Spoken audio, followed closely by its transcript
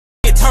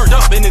turned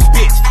up in this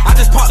bitch. I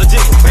just popped the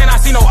jiggle. Man, I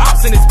see no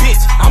ops in this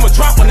bitch. I'ma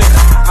drop a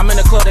nigga. I'm in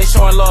the club, they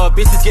showing love.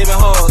 Bitches giving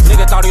hugs.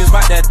 Nigga thought he was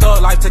about that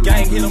thug life to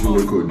gang. Hit him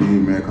up. Cool D,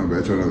 man. Come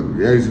back to another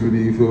reaction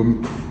video, you feel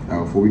me?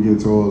 Now, before we get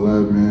to all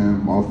that,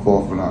 man, my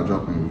fault for not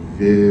dropping a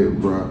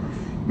vid, bro. You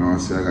know what I'm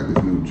saying? I got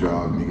this new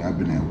job, nigga. I've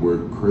been at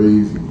work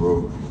crazy,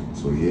 bro.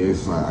 So, yeah,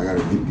 it's like I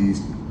gotta get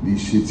these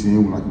shits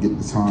in when I can get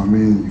the time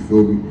in, you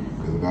feel me?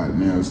 Because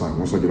goddamn, it's like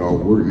once I get all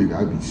work, nigga,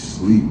 I be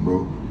sleep,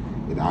 bro.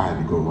 And I had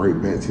to go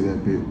right back to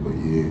that bit, but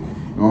yeah.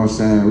 You know what I'm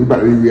saying? We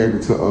about to be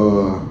reacting to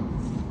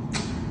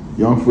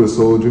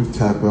Youngfootsoldier,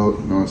 Tap Out.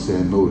 You know what I'm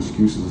saying? No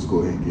excuses. Let's go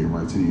ahead and get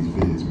right to these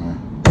vids, man.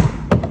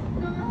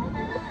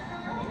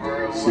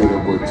 See what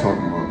that boy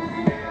talking about.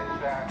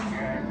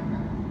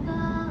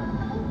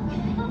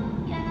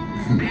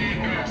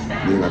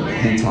 They got the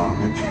hentai,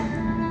 man.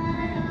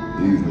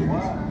 These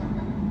niggas.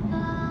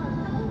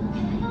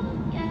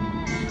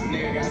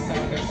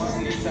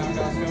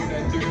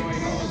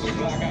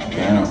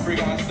 Damn.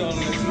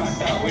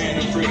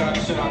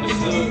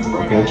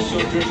 Okay.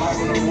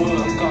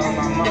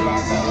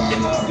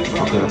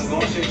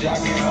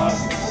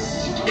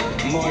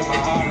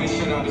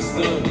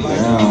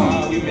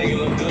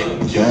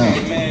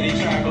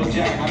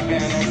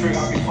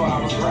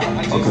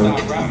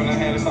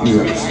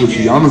 Yeah, switch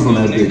the honors on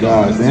that big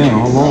guy. Damn,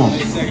 hold on.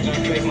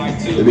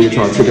 They did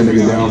try to take a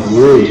nigga down for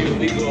real.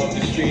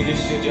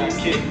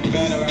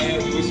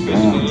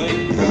 Damn.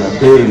 Got that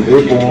bed in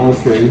April,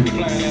 okay.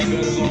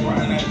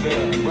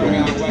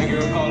 Damn.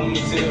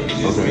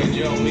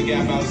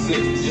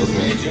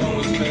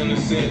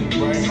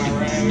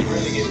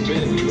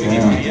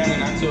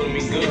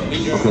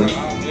 Okay.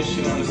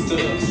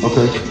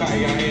 Okay.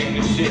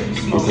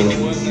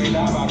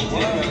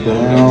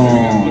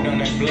 Damn.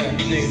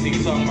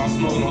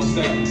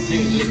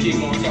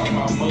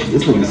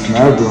 This nigga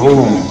snapping, hold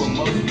on.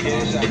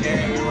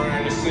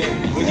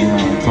 Damn,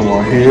 talking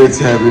about head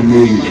tapping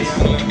niggas.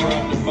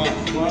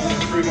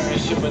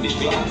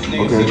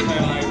 Okay.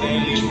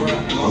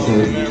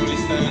 Okay.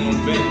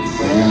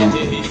 Damn.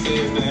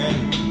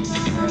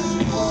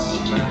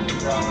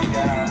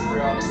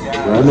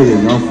 Bro, that nigga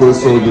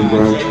Youngfootsoldier,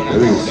 bro. That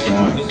nigga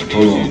snapped.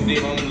 Hold on.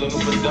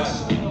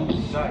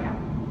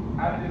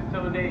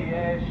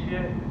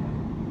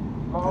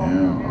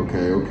 Damn,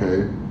 okay.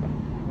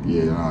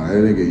 Yeah, nah, that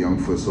nigga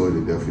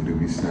Youngfootsoldier definitely do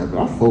be snapping. I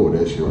fuck with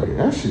that shit right here.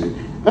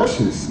 That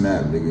shit is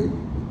snap, nigga.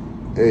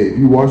 Hey, if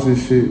you watch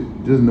this shit,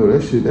 just know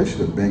that shit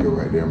a banger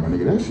right there, my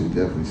nigga. That shit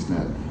definitely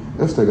snap.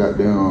 That's the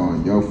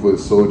goddamn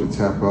Youngfootsoldier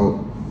Tap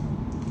Out.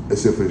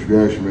 That's it for this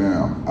reaction, man.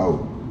 I'm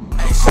out.